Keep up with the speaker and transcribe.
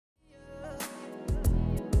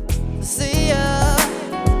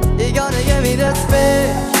me the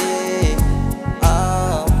space.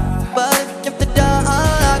 Oh, but if the door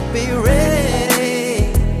unlocked, be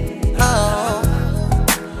ready. Oh,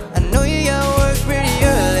 I know you got work pretty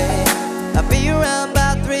early. I'll be around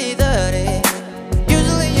by 3:30.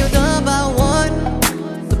 Usually you're done by 1.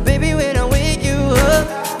 So baby, when I wake you up,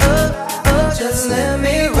 just let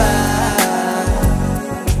me ride.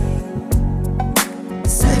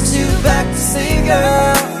 Set you back to see,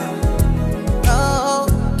 girl. Oh,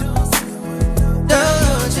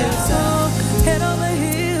 don't you talk. Head over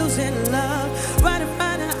heels in love. Right in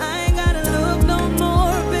front of, I ain't gotta look no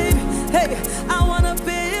more, baby. Hey, I wanna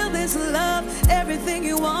feel this love. Everything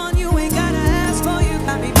you want, you ain't gotta ask for. You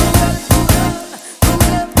got me moved up, moved up,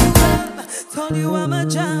 moved up, moved up. Told you I'm a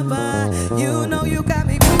jumper. You know you got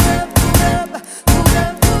me moved up, moved up, moved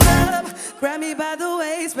up, moved up. Grab me by the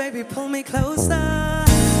waist, baby, pull me closer.